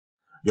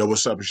Yo,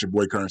 what's up? It's your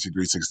boy Currency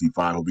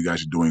 365. Hope you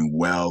guys are doing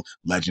well.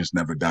 Legends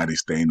never die. They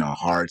stay in our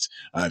hearts.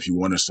 If you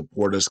want to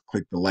support us,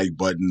 click the like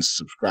button,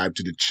 subscribe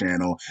to the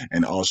channel,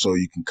 and also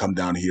you can come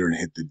down here and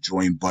hit the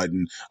join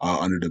button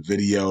under the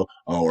video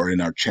or in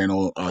our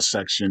channel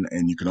section.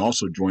 And you can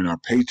also join our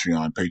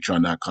Patreon,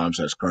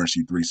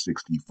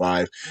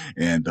 patreon.com/currency365.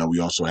 And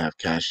we also have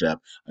Cash App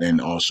and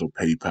also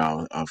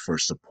PayPal for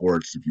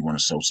supports if you want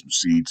to sow some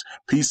seeds.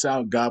 Peace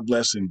out. God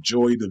bless.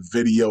 Enjoy the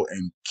video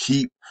and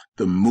keep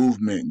the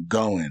movement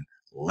going.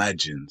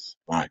 Legends.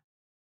 Bye.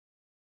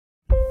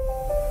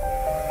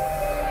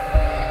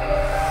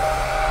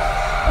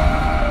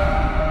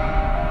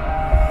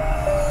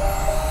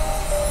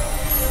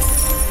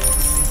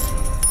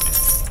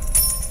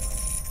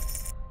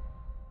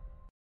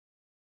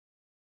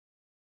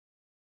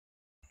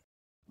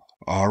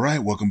 All right,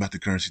 welcome back to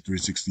Currency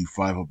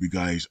 365. Hope you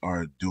guys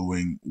are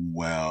doing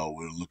well.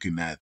 We're looking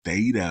at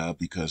Theta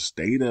because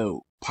Theta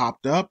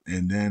popped up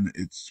and then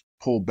it's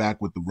pulled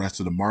back with the rest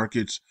of the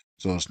markets.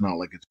 So it's not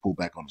like it's pulled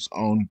back on its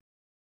own,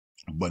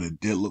 but it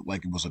did look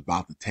like it was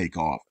about to take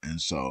off. And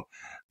so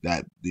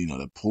that,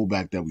 the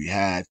pullback that we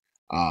had,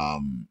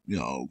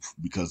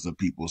 because of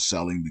people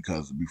selling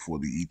because before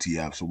the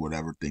ETFs or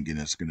whatever, thinking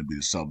it's going to be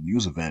the sell the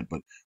news event.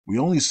 But we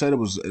only said it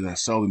was a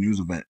sell the news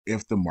event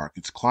if the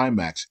markets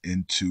climax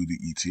into the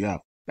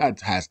ETF.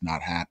 That has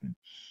not happened.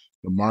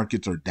 The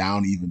markets are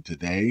down even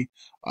today.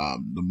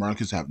 The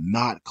markets have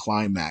not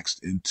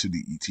climaxed into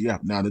the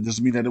ETF. Now, that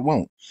doesn't mean that it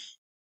won't.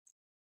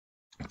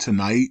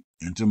 Tonight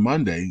into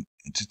Monday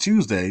into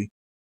Tuesday,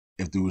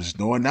 if there was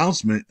no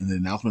announcement and the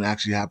announcement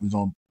actually happens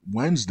on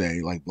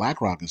Wednesday, like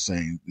BlackRock is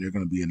saying they're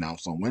going to be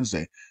announced on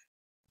Wednesday,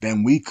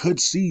 then we could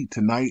see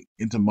tonight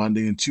into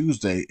Monday and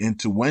Tuesday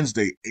into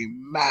Wednesday a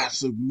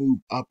massive move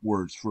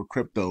upwards for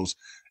cryptos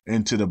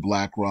into the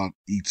BlackRock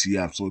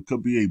ETF. So it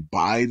could be a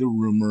buy the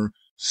rumor,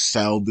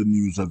 sell the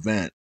news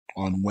event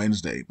on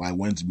Wednesday. By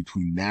Wednesday,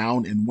 between now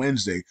and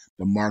Wednesday,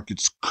 the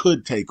markets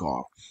could take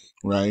off,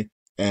 right?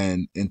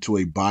 And into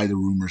a buy the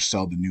rumor,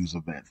 sell the news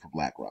event for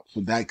BlackRock. So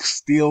that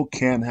still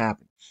can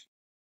happen.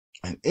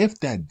 And if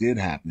that did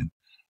happen,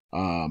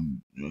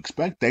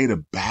 expect Theta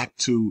back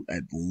to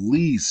at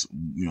least,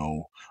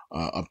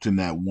 up to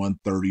that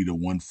 130 to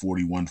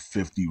 140,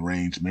 150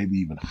 range, maybe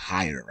even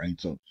higher,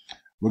 right? So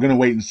we're going to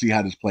wait and see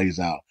how this plays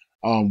out.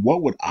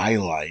 What would I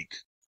like?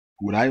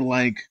 Would I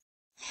like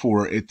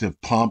for it to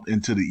pump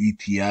into the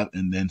ETF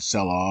and then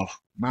sell off?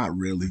 Not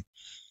really.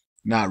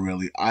 Not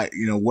really.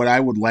 What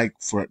I would like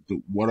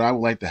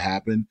to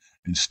happen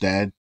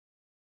instead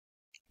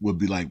would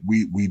be like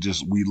we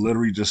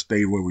literally just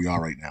stay where we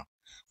are right now.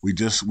 We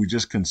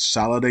just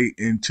consolidate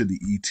into the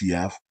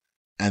ETF,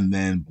 and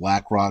then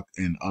BlackRock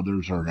and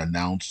others are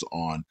announced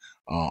on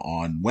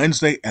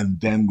Wednesday,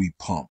 and then we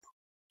pump.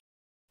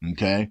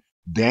 Okay.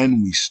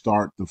 Then we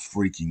start the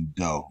freaking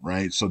dough,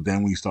 right? So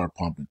then we start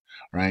pumping,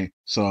 right?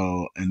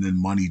 So, and then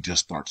money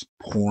just starts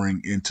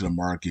pouring into the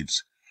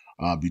markets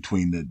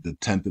between the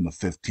 10th and the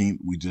 15th.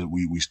 We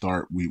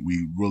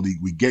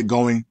get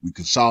going, we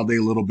consolidate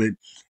a little bit,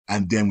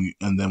 and then we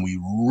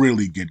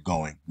really get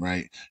going,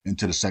 right?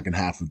 Into the second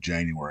half of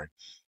January.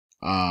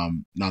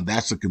 Now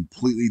that's a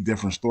completely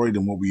different story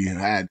than what we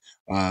had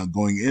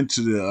going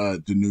into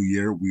the new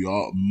year.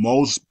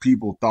 Most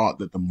people thought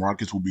that the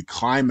markets will be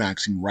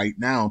climaxing right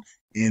now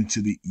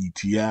into the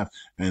ETF,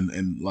 and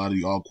a lot of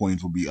the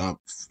altcoins will be up,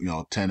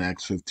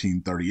 10x,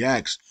 15,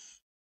 30x.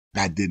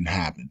 That didn't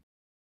happen.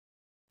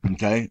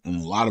 Okay, and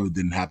a lot of it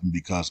didn't happen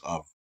because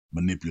of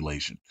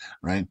manipulation,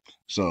 right?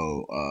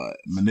 So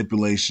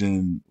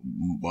manipulation,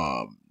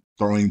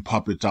 throwing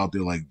puppets out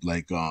there like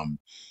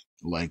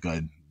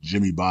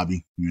Jimmy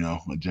Bobby,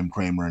 Jim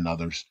Cramer and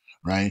others,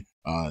 right?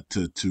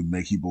 To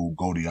make people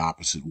go the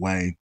opposite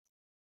way.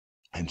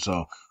 And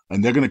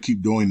they're going to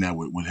keep doing that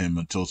with him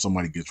until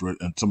somebody gets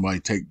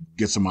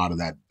gets him out of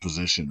that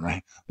position,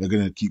 right? They're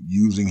going to keep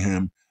using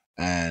him.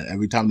 And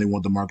every time they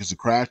want the markets to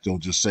crash, they'll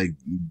just say,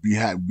 be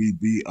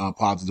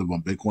positive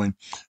on Bitcoin.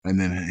 And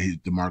then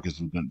the markets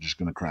are just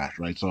going to crash,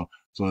 right? So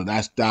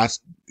that's,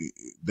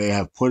 they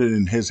have put it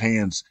in his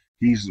hands.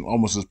 He's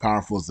almost as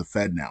powerful as the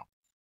Fed now.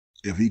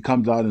 If he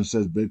comes out and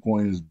says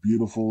Bitcoin is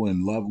beautiful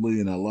and lovely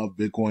and I love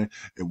Bitcoin,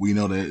 we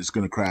know that it's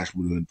going to crash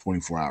within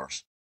 24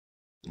 hours,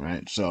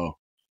 right? So,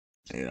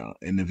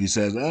 and if he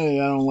says,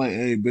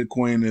 hey,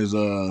 Bitcoin is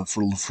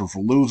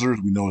for losers,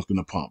 we know it's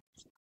going to pump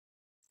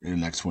in the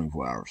next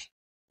 24 hours.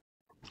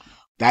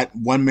 That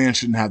one man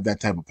shouldn't have that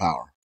type of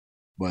power.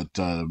 But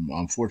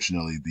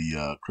unfortunately,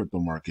 the crypto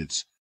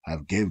markets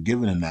have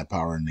given him that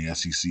power, and the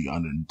SEC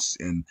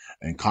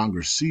and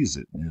Congress sees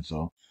it. And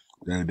so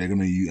they're going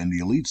to use, and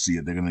the elites see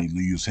it, they're going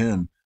to use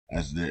him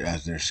as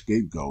their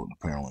scapegoat,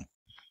 apparently.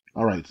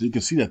 All right, so you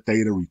can see that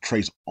Theta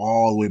retraced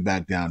all the way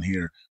back down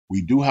here.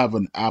 We do have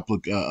a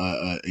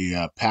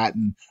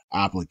patent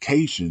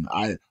application.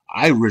 I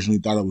originally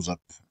thought it was a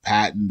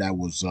patent that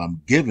was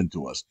given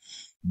to us,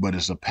 but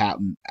it's a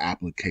patent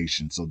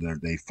application. So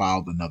they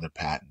filed another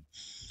patent.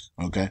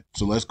 Okay,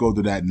 so let's go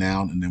to that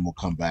now, and then we'll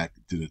come back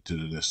to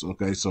this.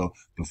 Okay, so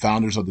the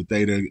founders of the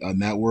Theta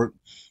network,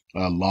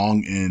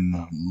 long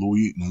in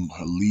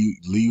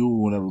Liu,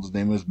 whatever his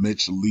name is,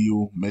 Mitch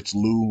Liu,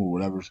 or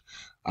whatever.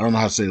 I don't know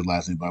how to say his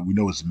last name, but we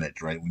know it's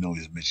Mitch, right? We know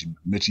he's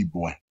Mitchy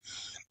boy.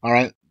 All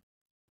right.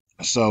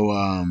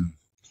 So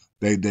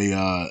they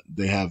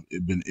have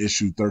been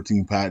issued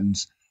 13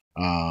 patents,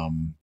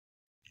 um,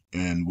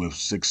 and with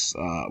six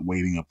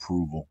waiting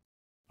approval.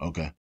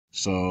 Okay.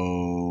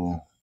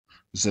 So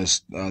it says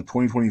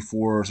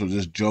 2024. So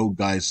this Joe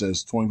guy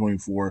says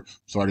 2024,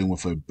 starting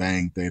with a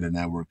bang, Theta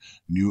Network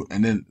new.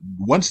 And then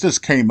once this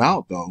came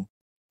out, though,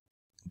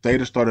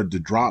 Theta started to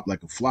drop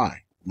like a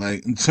fly,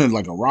 like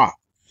like a rock,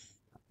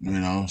 you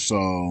know.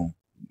 So,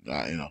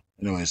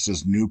 anyway, it's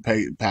this new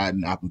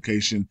patent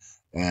application,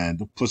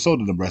 and so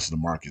did the rest of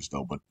the markets,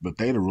 though. But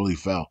Theta really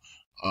fell.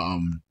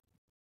 Um,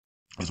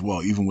 as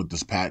well, even with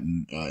this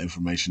patent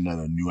information, not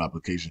a new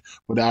application.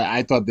 But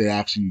I thought they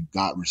actually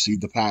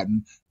received the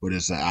patent, but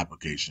it's an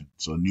application.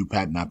 So a new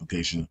patent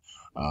application,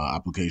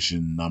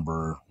 application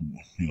number,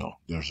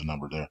 there's a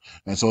number there.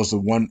 And so it's the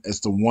one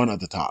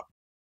at the top.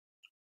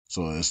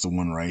 So it's the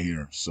one right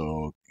here.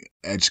 So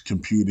edge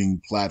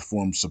computing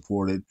platform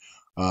supported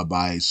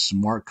by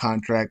smart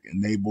contract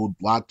enabled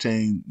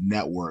blockchain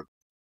network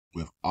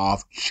with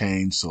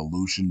off-chain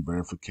solution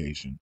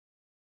verification.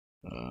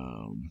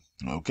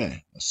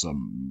 Okay, a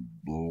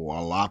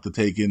lot to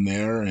take in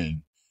there,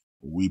 and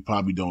we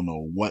probably don't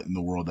know what in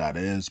the world that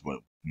is, but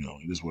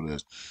it is what it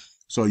is.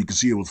 So you can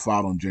see it was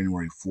filed on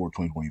January 4th,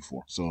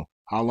 2024. So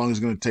how long is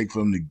it going to take for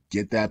them to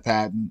get that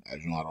patent?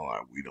 As you know,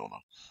 we don't know.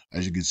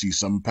 As you can see,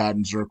 some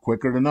patents are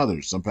quicker than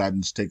others. Some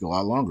patents take a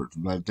lot longer.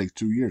 Some patents take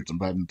 2 years. Some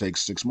patents take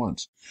 6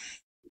 months.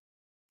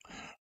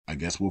 I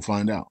guess we'll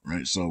find out,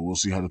 right? So we'll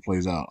see how this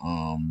plays out.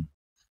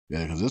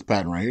 Yeah, because this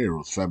patent right here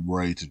was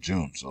February to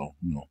June, so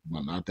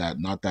not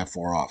that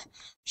far off.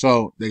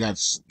 So they got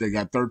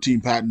 13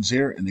 patents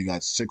here, and they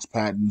got 6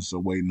 patents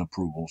awaiting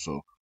approval.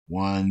 So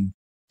 1,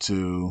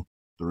 2,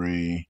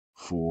 3,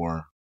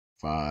 4,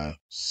 5,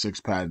 6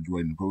 patents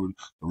waiting approval.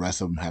 The rest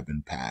of them have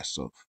been passed.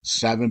 So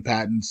 7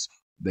 patents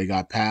they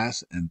got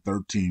passed, and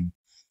 13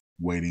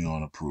 waiting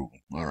on approval.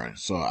 All right.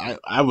 So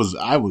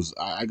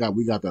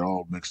we got that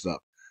all mixed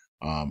up.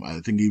 I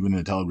think even in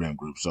the Telegram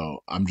group.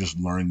 So I'm just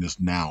learning this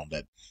now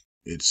that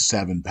it's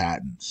 7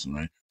 patents,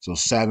 right? So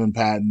 7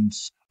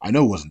 patents. I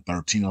know it wasn't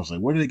 13. I was like,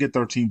 where did they get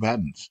 13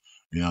 patents?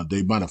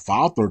 They might have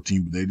filed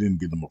 13, but they didn't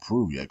get them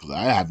approved yet because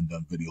I haven't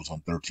done videos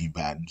on 13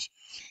 patents.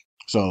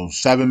 So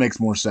 7 makes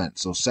more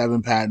sense. So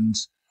 7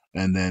 patents,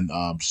 and then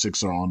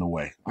 6 are on the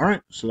way. All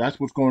right. So that's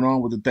what's going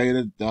on with the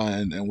data,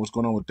 and what's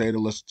going on with data.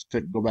 Let's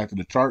go back to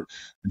the chart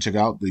and check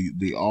out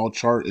the all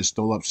chart is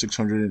still up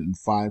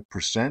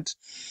 605%,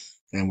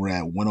 and we're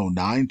at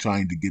 109,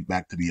 trying to get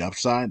back to the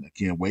upside. I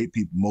can't wait.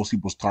 Most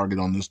people's target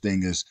on this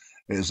thing is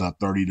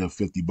 30 to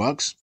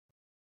 $50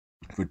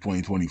 for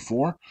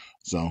 2024.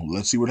 So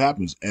let's see what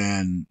happens.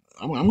 And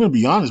I'm going to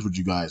be honest with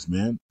you guys,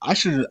 man. I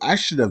should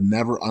have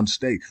never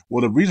unstaked.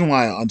 Well, the reason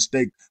why I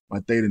unstaked my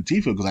Theta and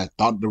T-Field because I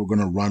thought they were going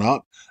to run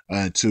up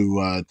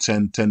to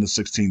 10 to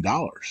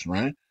 $16,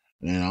 right?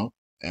 You know,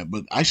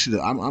 but I should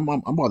have. I'm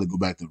about to go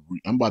back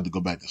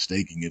to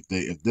staking.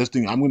 If this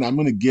thing, I'm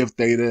gonna give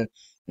Theta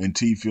and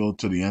T-Field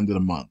to the end of the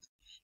month.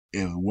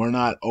 If we're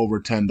not over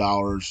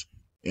 $10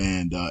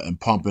 and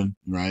pumping,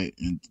 right,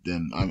 and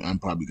then I'm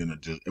probably gonna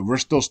just, if we're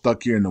still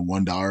stuck here in the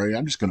 $1 area,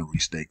 I'm just gonna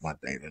restake my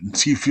Theta and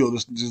T-Field.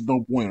 There's just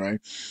no point,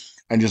 right?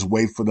 And just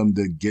wait for them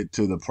to get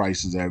to the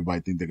prices that everybody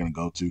think they're gonna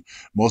go to.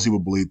 Most people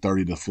believe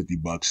 30 to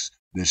 $50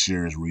 this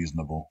year is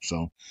reasonable.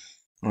 So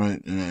all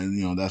right,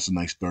 and that's a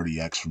nice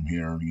 30x from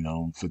here,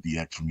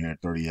 50x from here,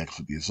 30x,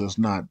 50. So it's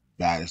not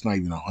bad. It's not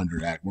even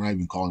 100x. We're not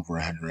even calling for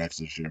 100x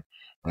this year,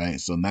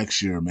 right? So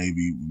next year, maybe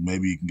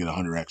you can get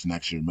 100x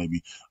next year,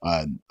 maybe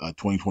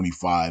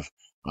 2025,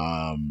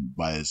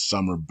 by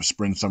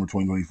spring, summer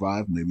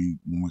 2025, maybe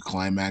when we're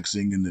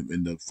climaxing in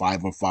the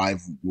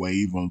 505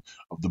 wave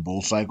of the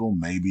bull cycle,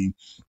 maybe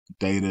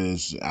Theta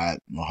is at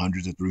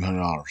 $100 to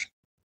 $300.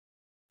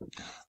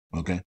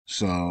 Okay,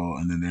 so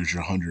and then there's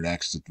your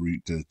 100x to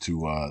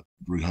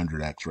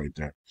 300x right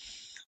there.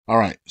 All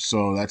right,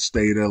 so that's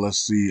Theta. Let's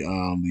see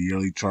the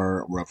yearly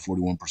chart. We're up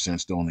 41%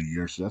 still in the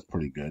year, so that's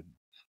pretty good.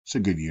 It's a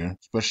good year,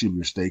 especially if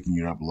you're staking.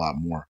 You're up a lot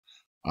more.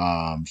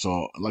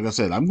 So like I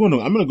said, I'm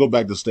gonna go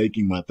back to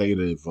staking my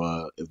Theta if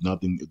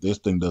this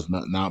thing does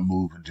not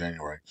move in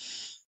January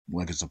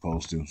like it's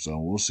supposed to. So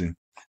we'll see.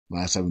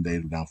 Last 7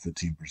 days we're down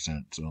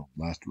 15%. So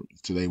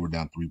today we're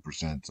down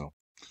 3%. So.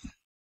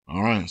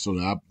 All right, so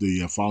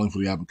the filing for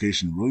the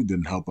application really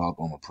didn't help out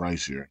on the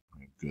price here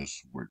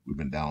because we've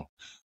been down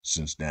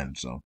since then.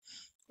 So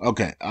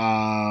okay,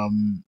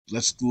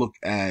 let's look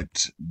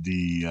at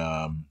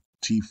the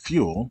T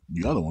Fuel,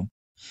 the other one,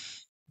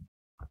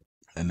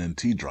 and then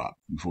T Drop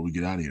before we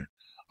get out of here.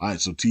 All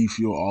right, so T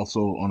Fuel also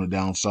on the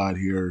downside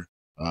here.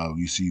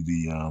 You see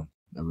the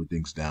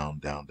everything's down,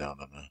 down, down,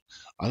 down, down.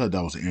 I thought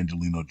that was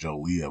Angelina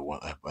Jolie at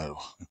one, but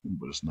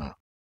it's not.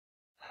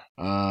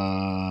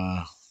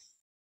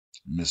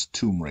 Miss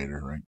Tomb Raider,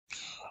 right?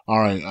 All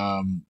right.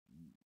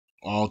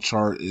 All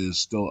chart is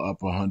still up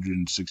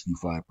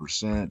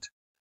 165%.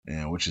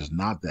 and which is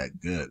not that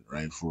good,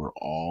 right? For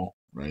all,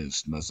 right?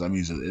 That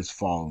means it's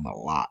fallen a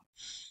lot.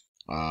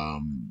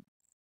 Um,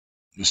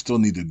 you still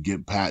need to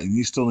get past, and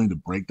you still need to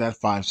break that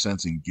 5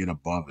 cents and get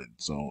above it.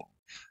 So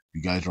if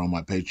you guys are on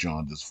my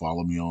Patreon, just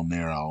follow me on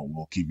there.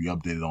 We'll keep you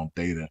updated on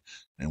Theta,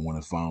 and when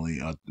it finally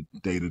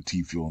Theta,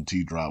 T Fuel, and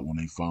T Drop, when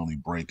they finally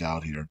break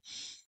out here.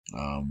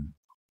 Um,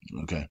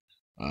 okay.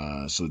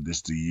 So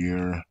this the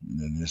year, and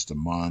then this the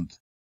month.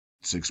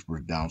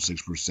 Down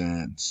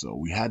 6%. So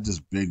we had this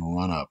big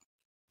run up.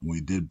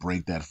 We did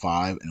break that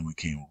 5, and we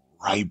came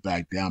right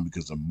back down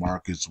because the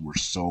markets were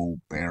so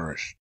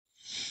bearish.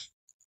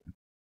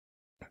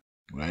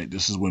 Right?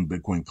 This is when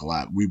Bitcoin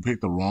collapsed. We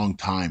picked the wrong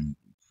time.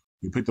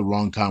 We picked the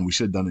wrong time. We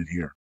should have done it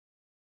here.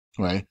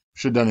 Right?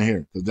 Should have done it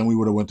here, because then we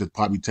would have went to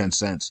probably 10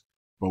 cents.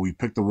 But we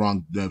picked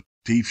the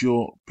T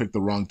Fuel picked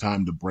the wrong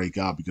time to break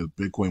out because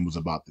Bitcoin was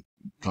about to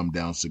come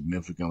down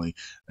significantly,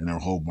 and our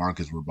whole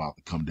markets were about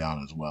to come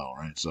down as well,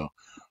 right? So,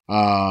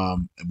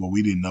 but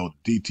we didn't know.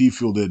 T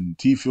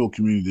Fuel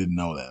community didn't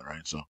know that,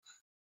 right? So,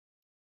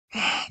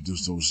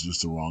 this was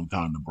just the wrong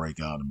time to break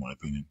out, in my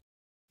opinion.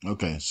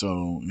 Okay,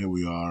 so here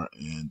we are,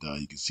 and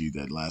you can see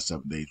that last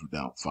 7 days we're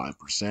down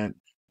 5%,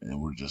 and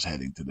we're just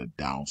heading to the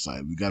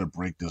downside. We got to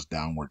break this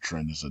downward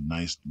trend. There's a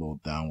nice little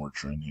downward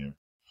trend here.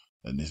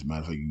 And as a matter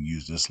of fact, you can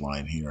use this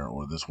line here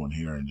or this one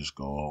here and just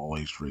go all the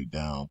way straight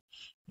down.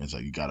 And so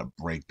you got to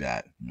break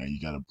that. You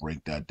got to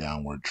break that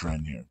downward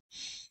trend here.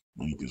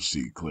 And you can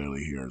see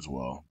clearly here as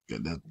well.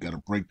 Got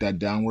to break that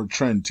downward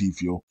trend, T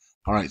Fuel.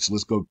 All right, so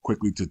let's go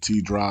quickly to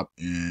T Drop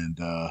and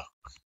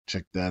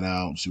check that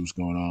out and see what's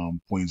going on.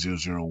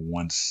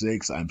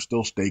 0.0016. I'm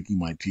still staking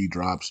my T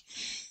Drops.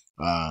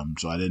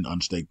 So I didn't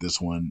unstake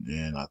this one,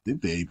 and I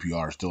think the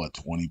APR is still at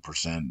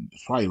 20%.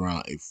 It's probably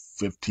around a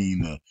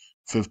 15 to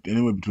 50,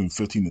 anywhere between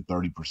 15 to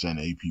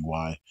 30%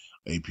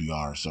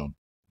 APR. So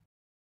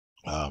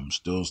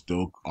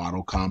still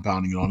auto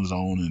compounding it on its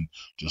own and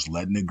just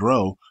letting it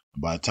grow.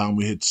 By the time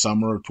we hit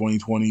summer of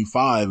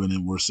 2025 and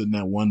then we're sitting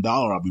at $1,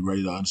 I'll be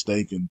ready to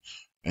unstake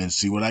and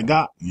see what I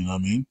got. You know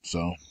what I mean?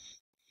 So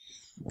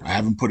I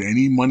haven't put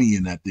any money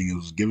in that thing. It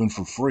was given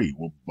for free,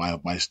 well,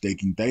 by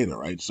staking Theta,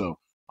 right? So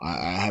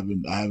I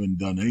haven't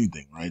done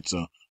anything, right?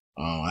 So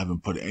I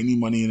haven't put any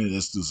money in it.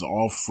 This is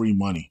all free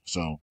money.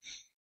 So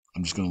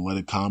I'm just gonna let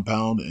it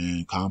compound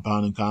and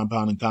compound and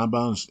compound and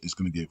compound. It's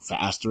gonna get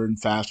faster and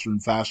faster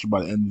and faster.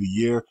 By the end of the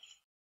year,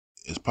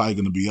 it's probably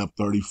gonna be up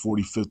 30,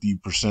 40,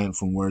 50%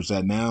 from where it's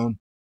at now.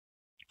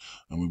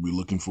 And we'll be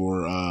looking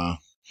for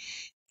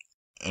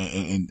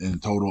in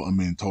total, I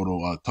mean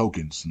total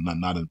tokens,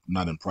 not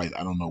in price.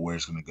 I don't know where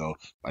it's going to go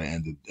by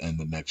the end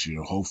of next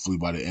year. Hopefully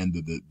by the end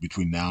of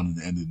between now and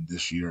the end of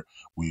this year,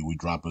 we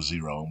drop a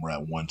zero and we're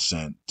at 1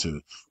 cent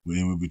to we're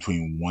anywhere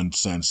between 1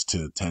 cent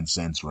to 10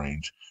 cents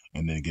range,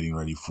 and then getting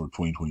ready for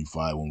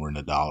 2025 when we're in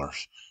the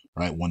dollars,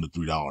 right? $1 to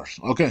 $3.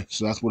 Okay,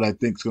 so that's what I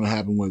think is going to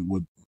happen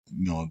with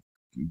you know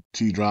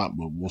T Drop,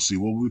 but we'll see.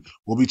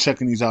 We'll be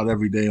checking these out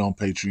every day on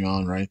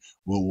Patreon, right?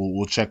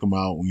 We'll check them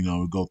out. We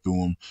go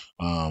through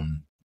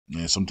them.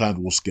 And sometimes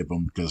we'll skip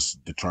them because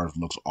the chart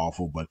looks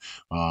awful, but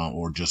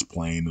or just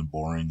plain and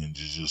boring and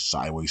just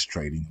sideways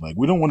trading. Like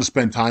we don't want to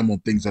spend time on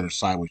things that are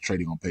sideways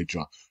trading on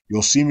Patreon.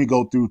 You'll see me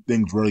go through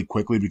things really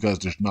quickly because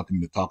there's nothing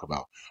to talk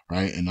about,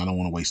 right? And I don't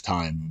want to waste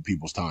time,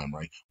 people's time,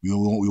 right? We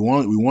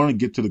want to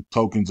get to the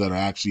tokens that are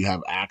actually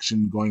have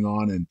action going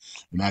on and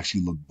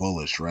actually look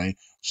bullish, right?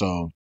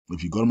 So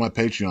if you go to my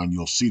Patreon,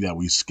 you'll see that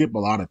we skip a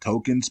lot of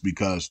tokens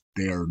because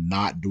they are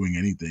not doing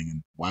anything.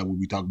 And why would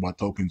we talk about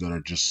tokens that are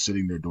just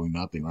sitting there doing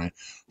nothing, right?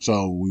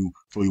 So we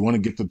want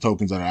to get the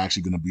tokens that are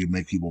actually going to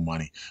make people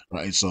money,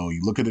 right? So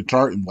you look at the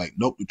chart and like,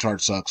 nope, the chart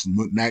sucks.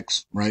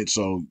 Next, right?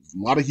 So a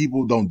lot of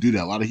people don't do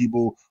that. A lot of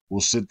people will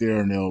sit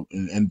there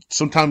and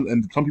sometimes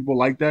some people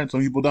like that,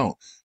 some people don't.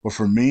 But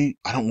for me,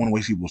 I don't want to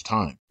waste people's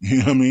time. You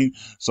know what I mean?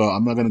 So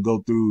I'm not going to go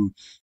through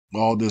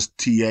all this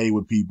TA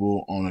with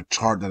people on a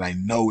chart that I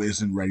know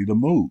isn't ready to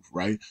move,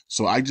 right?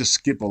 So I just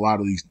skip a lot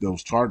of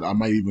those charts. I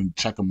might even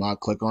check them out,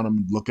 click on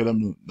them, look at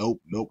them.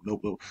 Nope, nope,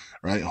 nope, nope.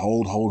 Right?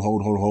 Hold.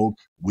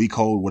 Weak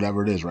hold,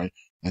 whatever it is, right?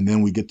 And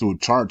then we get to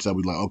charts that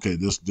we like, okay,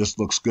 this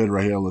looks good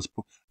right here. Let's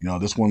put,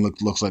 this one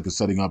looks like it's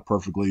setting up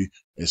perfectly.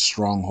 It's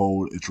strong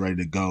hold. It's ready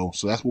to go.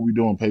 So that's what we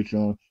do on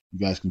Patreon. You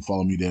guys can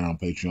follow me there on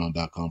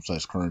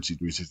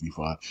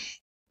patreon.com/currency365.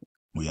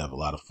 We have a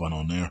lot of fun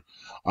on there.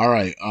 All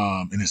right.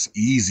 And it's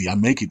easy. I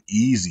make it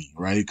easy,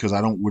 right? Cause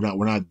we're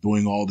not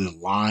doing all these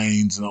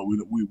lines.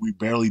 We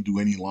barely do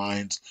any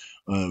lines.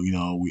 And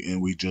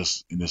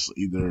it's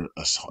either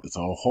it's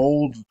a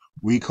hold,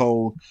 weak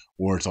hold,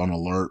 or it's on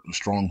alert,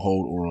 strong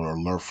hold, or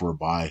alert for a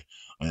buy.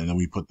 And then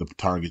we put the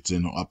targets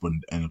in up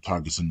and the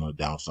targets in the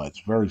downside. It's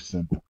very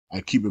simple.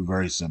 I keep it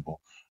very simple.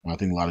 I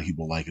think a lot of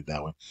people like it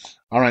that way.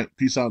 All right.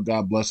 Peace out.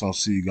 God bless. I'll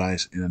see you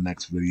guys in the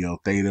next video.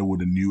 Theta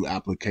with a new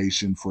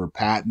application for a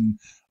patent.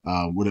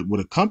 With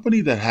a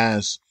company that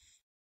has,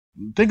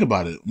 think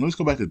about it. Let's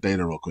go back to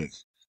Theta real quick.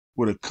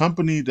 With a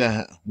company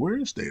where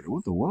is Theta?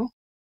 What the world?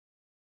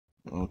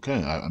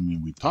 Okay. I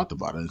mean, we talked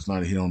about it. It's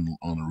not here on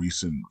the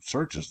recent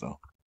searches though.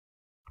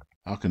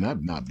 How can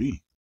that not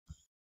be?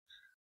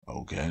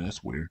 Okay,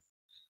 that's weird.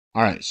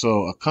 All right,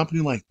 so a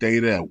company like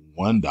Theta at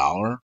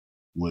 $1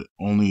 with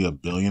only a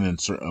billion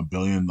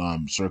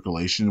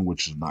circulation,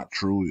 which is not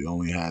true. It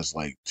only has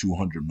like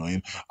 200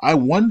 million. I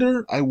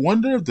wonder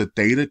if the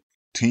Theta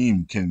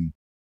team can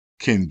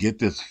get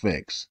this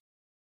fixed,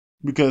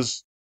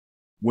 because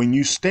when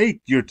you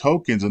stake your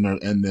tokens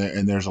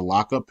and there's a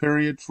lockup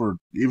period for,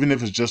 even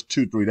if it's just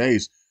 2 3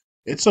 days,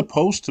 it's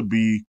supposed to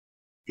be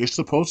it's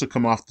supposed to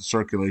come off the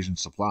circulation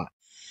supply.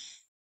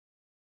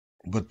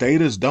 But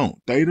Theta's don't.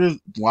 Theta's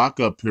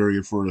lockup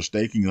period for the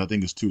staking, I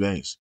think, is 2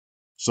 days.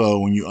 So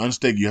when you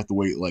unstake, you have to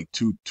wait like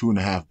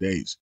 2.5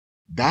 days.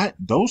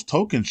 Those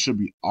tokens should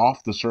be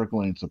off the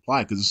circulating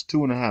supply because it's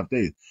 2.5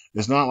 days.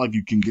 It's not like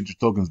you can get your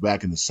tokens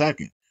back in a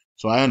second.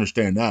 So I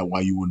understand that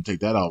why you wouldn't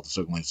take that off the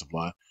circulating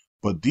supply.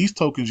 But these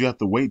tokens you have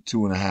to wait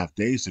 2.5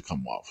 days to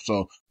come off.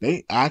 So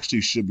they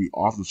actually should be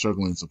off the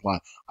circulating supply.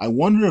 I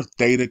wonder if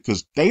Theta,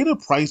 because Theta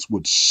price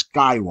would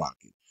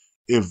skyrocket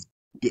if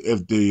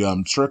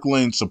the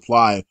circulating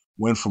supply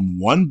went from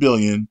 1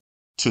 billion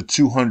to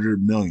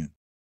 200 million,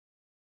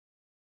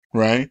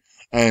 right?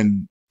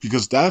 And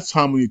because that's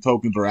how many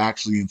tokens are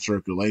actually in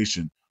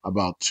circulation,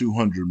 about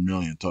 200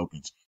 million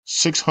tokens.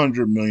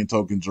 600 million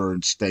tokens are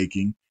in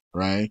staking,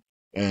 right?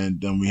 And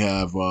then we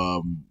have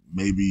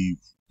maybe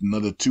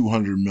another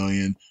 200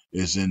 million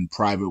is in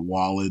private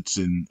wallets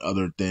and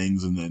other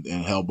things, and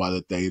held by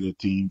the Theta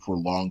team for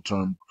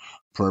long-term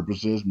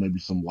purposes, maybe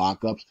some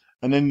lockups.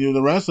 And then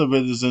the rest of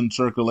it is in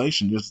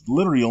circulation. There's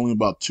literally only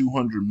about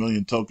 200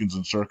 million tokens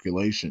in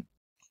circulation.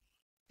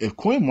 If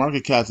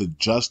CoinMarketCap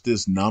adjusts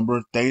this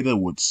number, Theta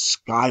would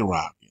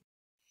skyrocket,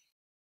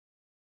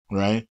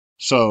 right?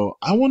 So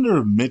I wonder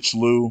if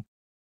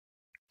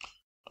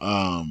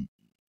um,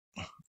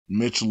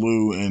 Mitch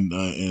Liu and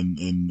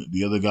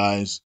the other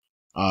guys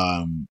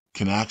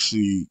can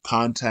actually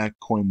contact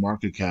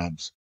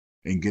CoinMarketCaps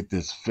and get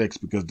this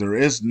fixed, because there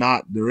isn't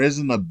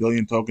a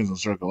billion tokens in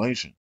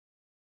circulation.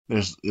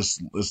 It's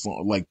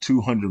like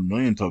 200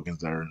 million tokens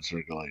that are in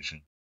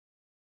circulation.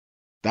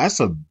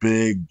 That's a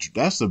big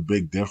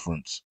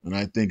difference, and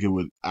I think it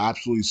would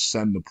absolutely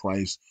send the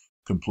price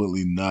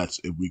completely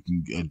nuts if we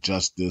can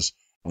adjust this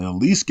and at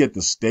least get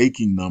the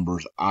staking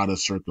numbers out of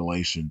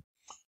circulation.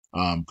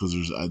 Because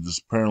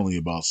there's apparently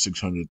about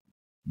 600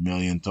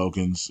 million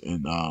tokens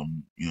and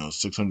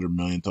 600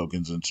 million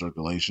tokens in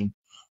circulation.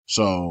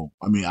 So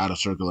I mean, out of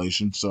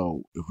circulation.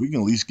 So if we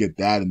can at least get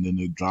that, and then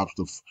it drops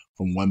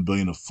from 1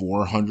 billion to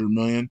 400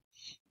 million,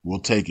 we'll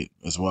take it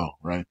as well,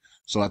 right?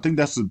 So I think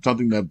that's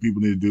something that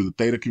people need to do. The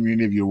Theta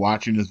community, if you're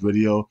watching this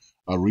video,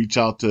 reach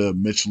out to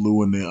Mitch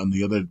Liu and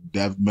the other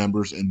dev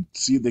members and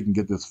see if they can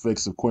get this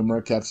fixed. So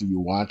CoinMarketCap, if you're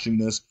watching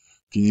this,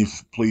 can you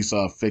please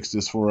fix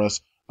this for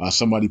us?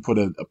 Somebody put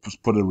a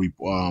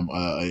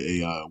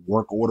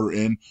work order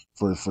in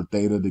for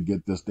Theta to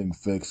get this thing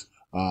fixed,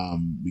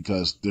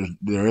 because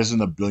there isn't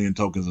a billion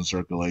tokens in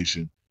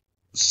circulation.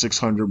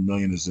 600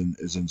 million is in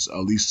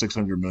at least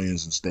 600 million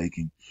is in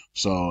staking.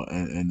 So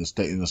and the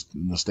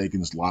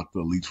staking is locked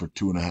at least for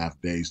 2.5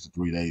 days to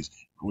 3 days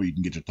where you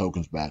can get your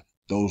tokens back.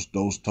 Those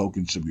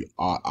tokens should be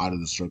out of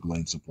the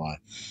circulating supply.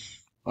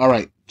 All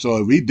right. So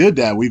if we did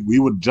that, we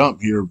would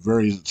jump here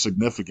very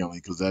significantly,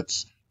 because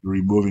that's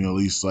removing at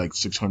least like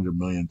 600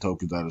 million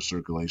tokens out of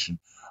circulation.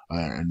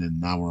 And then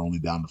now we're only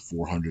down to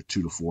 400,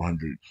 2 to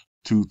 400,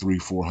 2, 3,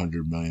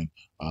 400 million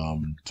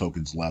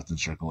tokens left in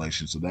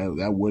circulation. So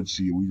that would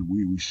see,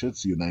 we should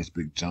see a nice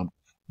big jump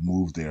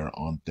move there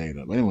on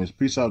Theta. But anyways,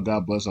 peace out.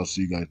 God bless. I'll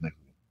see you guys next.